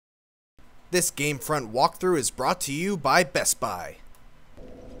This GameFront walkthrough is brought to you by Best Buy.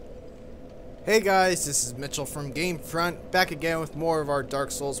 Hey guys, this is Mitchell from GameFront, back again with more of our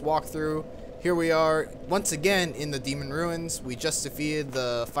Dark Souls walkthrough. Here we are, once again in the Demon Ruins. We just defeated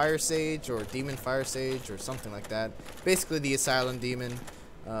the Fire Sage, or Demon Fire Sage, or something like that. Basically the Asylum Demon,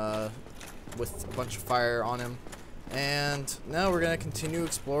 with a bunch of fire on him. And now we're gonna continue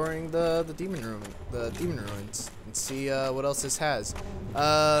exploring the Demon Ruins, and see what else this has.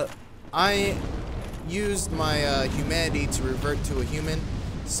 I used my humanity to revert to a human,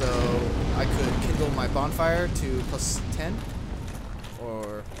 so I could kindle my bonfire to plus 10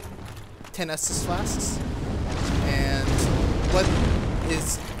 or 10 Estus flasks. And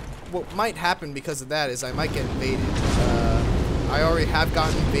what might happen because of that is I might get invaded. I already have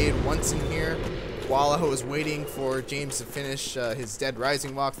gotten invaded once in here while I was waiting for James to finish his Dead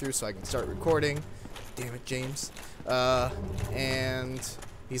Rising walkthrough so I can start recording. Damn it, James. And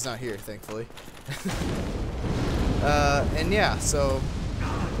he's not here, thankfully. And yeah, so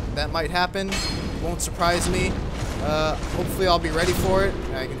that might happen. Won't surprise me. Hopefully I'll be ready for it,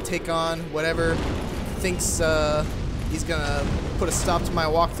 and I can take on whatever thinks he's gonna put a stop to my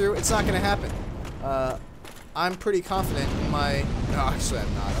walkthrough. It's not gonna happen. I'm pretty confident in my... No, actually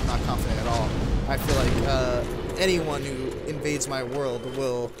I'm not. I'm not confident at all. I feel like anyone who invades my world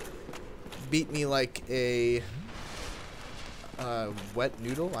will beat me like a... wet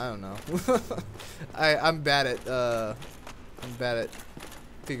noodle? I don't know. I'm bad at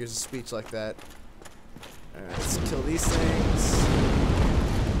figures of speech like that. Alright, let's kill these things.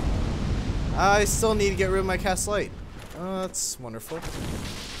 I still need to get rid of my cast light. Oh, that's wonderful.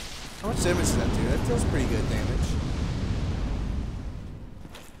 How much damage does that do? That deals pretty good damage.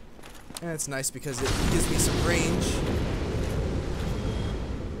 And it's nice because it gives me some range.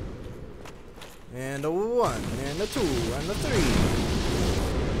 And a 1, and a 2, and a 3.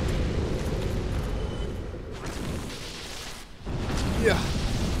 Yeah.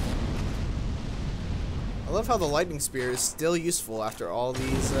 I love how the lightning spear is still useful after all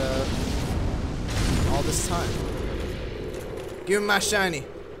these, all this time. Give me my shiny.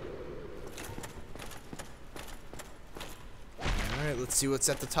 Alright, let's see what's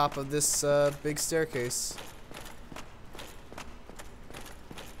at the top of this, big staircase.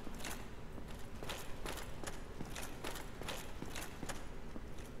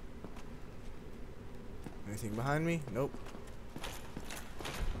 Anything behind me? Nope.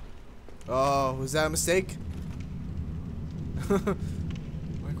 Oh, was that a mistake?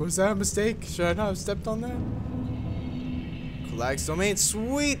 Like, was that a mistake? Should I not have stepped on that? Collag's Domain.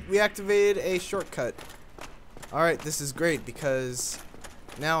 Sweet! We activated a shortcut. Alright, this is great because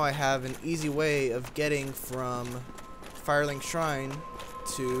now I have an easy way of getting from Firelink Shrine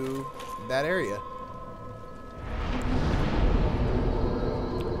to that area.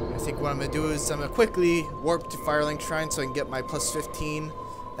 I think what I'm going to do is I'm going to quickly warp to Firelink Shrine so I can get my plus 15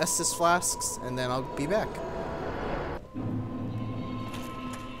 Estus flasks, and then I'll be back.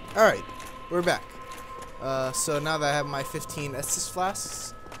 Alright, we're back. So now that I have my 15 Estus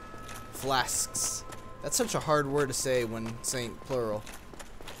flasks. That's such a hard word to say when saying plural.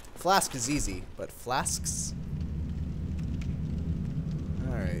 Flask is easy, but flasks?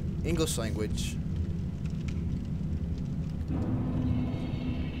 Alright, English language.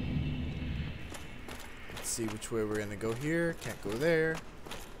 Let's see which way we're gonna go here. Can't go there.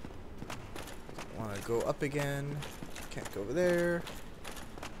 Want to go up again. Can't go over there.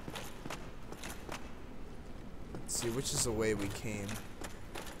 Let's see, which is the way we came.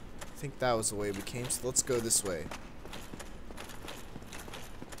 I think that was the way we came, so let's go this way.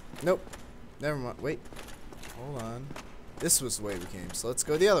 Nope. Never mind. Wait. Hold on. This was the way we came, so let's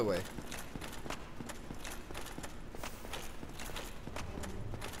go the other way.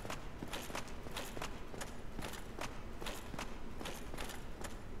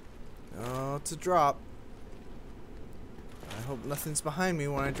 Oh, it's a drop. I hope nothing's behind me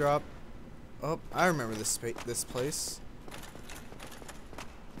when I drop. Oh, I remember this place.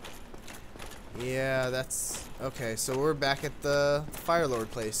 Yeah, that's... Okay, so we're back at the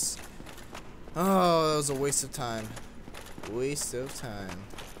Firelord place. Oh, that was a waste of time. Waste of time.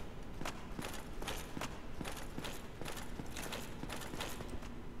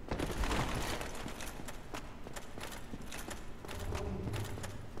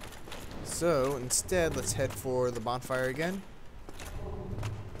 So, instead, let's head for the bonfire again.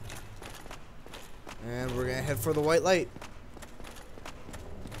 And we're gonna head for the white light.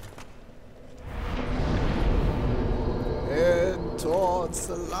 Head towards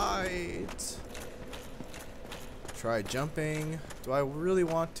the light. Try jumping. Do I really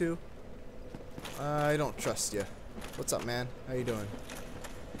want to? I don't trust you. What's up, man? How you doing?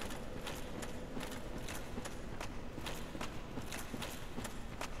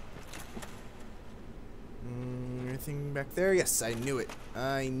 anything back there? Yes, I knew it.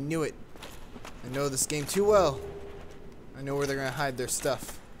 I knew it. I know this game too well. I know where they're gonna hide their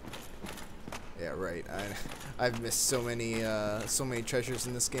stuff. Yeah, right. I've missed so many treasures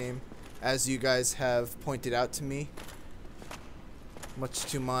in this game, as you guys have pointed out to me, much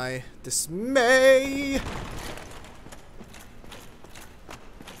to my dismay.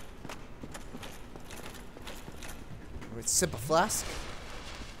 Wait, sip a flask.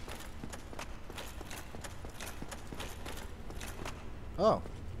 Oh.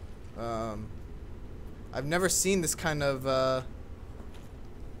 I've never seen this kind of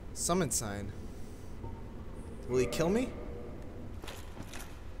summon sign. Will he kill me?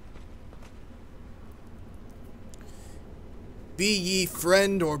 Be ye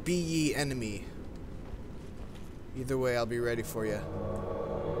friend or be ye enemy. Either way, I'll be ready for you.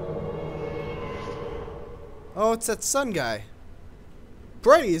 Oh, it's that sun guy.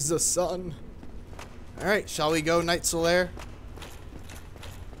 Praise the sun. Alright, shall we go, Knight Solaire?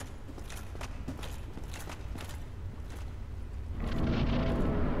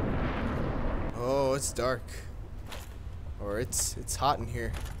 Oh, it's dark. Or it's hot in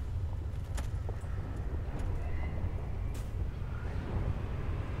here.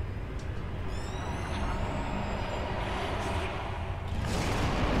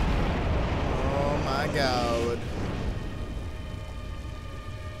 Oh my God.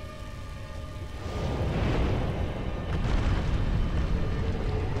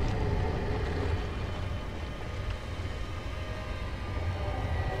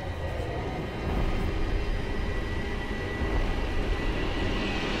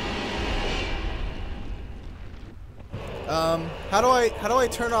 How do I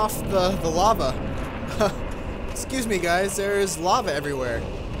turn off the lava? Excuse me, guys. There is lava everywhere.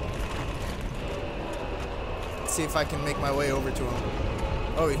 Let's see if I can make my way over to him.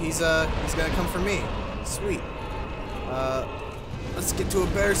 Oh, he's gonna come for me. Sweet. Let's get to a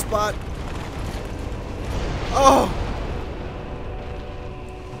better spot. Oh!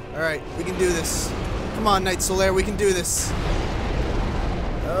 Alright, we can do this. Come on, Knight Solaire, we can do this.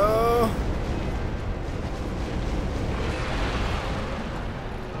 Oh!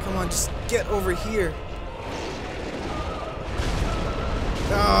 Come on, just get over here.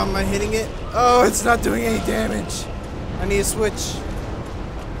 Oh, am I hitting it? Oh, it's not doing any damage. I need a switch.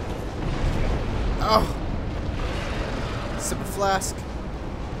 Oh. Sip a flask.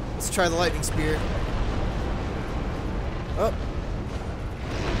 Let's try the lightning spear. Oh.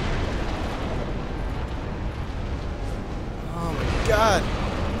 Oh my God.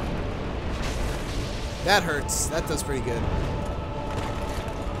 That hurts. That does pretty good.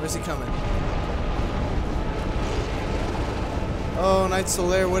 Where's he coming? Oh, Knight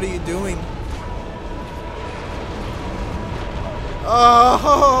Solaire, what are you doing?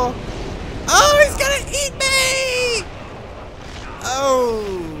 Oh! Oh, he's gonna eat me!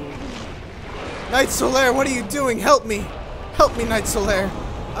 Oh! Knight Solaire, what are you doing? Help me! Help me, Knight Solaire!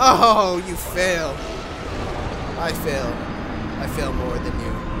 Oh, you fail. I fail. I fail more than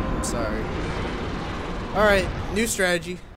you. I'm sorry. Alright, new strategy.